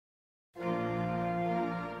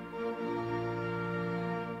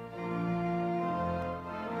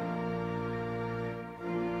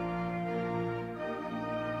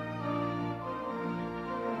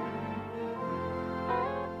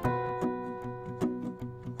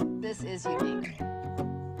this is unique.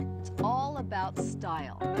 It's all about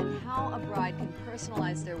style and how a bride can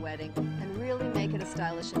personalize their wedding and really make it a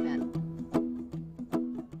stylish event.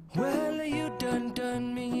 Well, you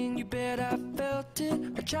done me, and you bet I felt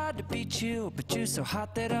it. I tried to beat you, but you're so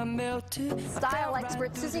hot that I melted. Style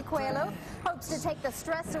expert Susie Coelho hopes to take the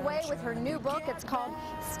stress away with her new book. It's called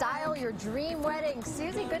Style Your Dream Wedding.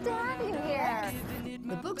 Susie, good to have you here.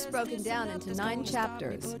 The book's broken down into 9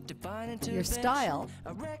 chapters. Your style,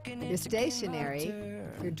 your stationery,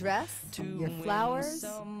 your dress, your flowers,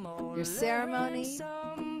 your ceremony,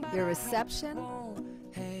 your reception,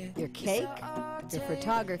 your cake, your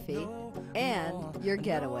photography, and your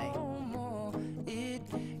getaway.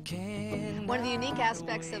 One of the unique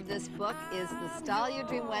aspects of this book is the Style Your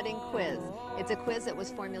Dream Wedding quiz. It's a quiz that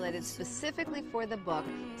was formulated specifically for the book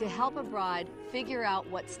to help a bride figure out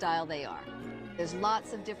what style they are. There's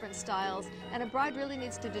lots of different styles, and a bride really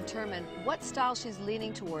needs to determine what style she's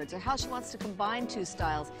leaning towards or how she wants to combine 2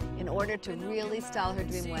 styles in order to really style her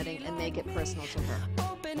dream wedding and make it personal to her.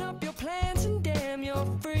 Open up your plans and damn, you're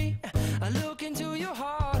free. I look into your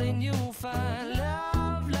heart and you'll find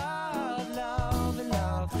love, love, love, and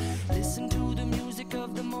love. Listen to the music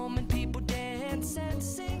of the moment, people dance and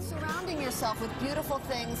sing. Surrounding yourself with beautiful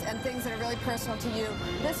things and things that are really personal to you.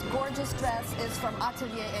 This gorgeous dress is from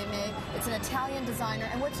Atelier Aimé. It's an Italian designer,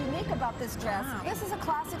 and what's unique about this dress, this is a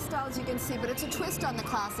classic style as you can see, but it's a twist on the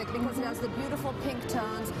classic because it has the beautiful pink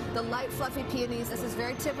tones, the light fluffy peonies. This is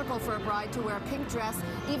very typical for a bride to wear a pink dress,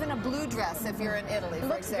 even a blue dress if you're in Italy, for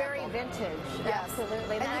looks example. Very vintage. Yes.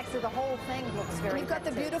 Absolutely. And actually the whole thing looks very You've got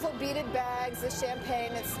the vintage. beautiful beaded bags, the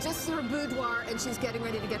champagne. It's just her boudoir, and she's getting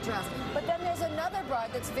ready to get dressed. But then there's another bride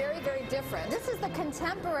that's very, very different. This is the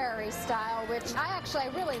contemporary style, which I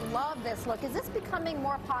really love this look. Is this becoming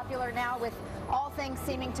more popular now with all things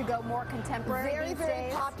seeming to go more contemporary Very, these very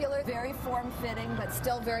days? popular, very form-fitting, but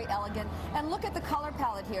still very elegant. And look at the color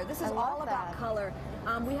palette here. This is all about color.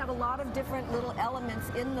 We have a lot of different little elements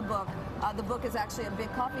in the book. The book is actually a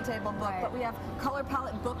big coffee table book, but we have color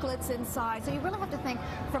palette booklets inside. So you really have to think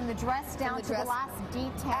from the dress down to the last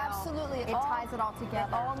detail. Absolutely. It ties it all together.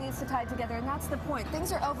 It all needs to tie together, and that's the point.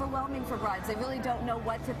 Things are overwhelming for brides. They really don't know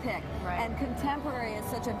what to pick. Right. And contemporary is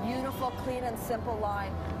such a beautiful, clean, and simple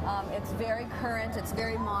line. It's very current, it's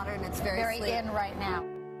very modern, it's very sleek. in right now.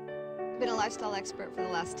 I've been a lifestyle expert for the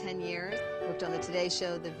last 10 years. Worked on the Today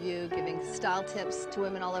Show, The View, giving style tips to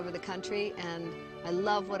women all over the country, and I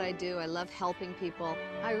love what I do. I love helping people.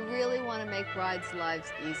 I really want to make brides' lives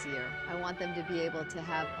easier. I want them to be able to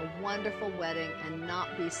have a wonderful wedding and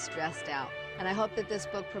not be stressed out. And I hope that this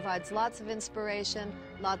book provides lots of inspiration,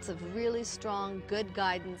 lots of really strong, good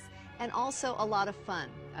guidance, and also a lot of fun.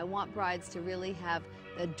 I want brides to really have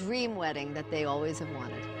the dream wedding that they always have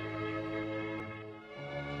wanted.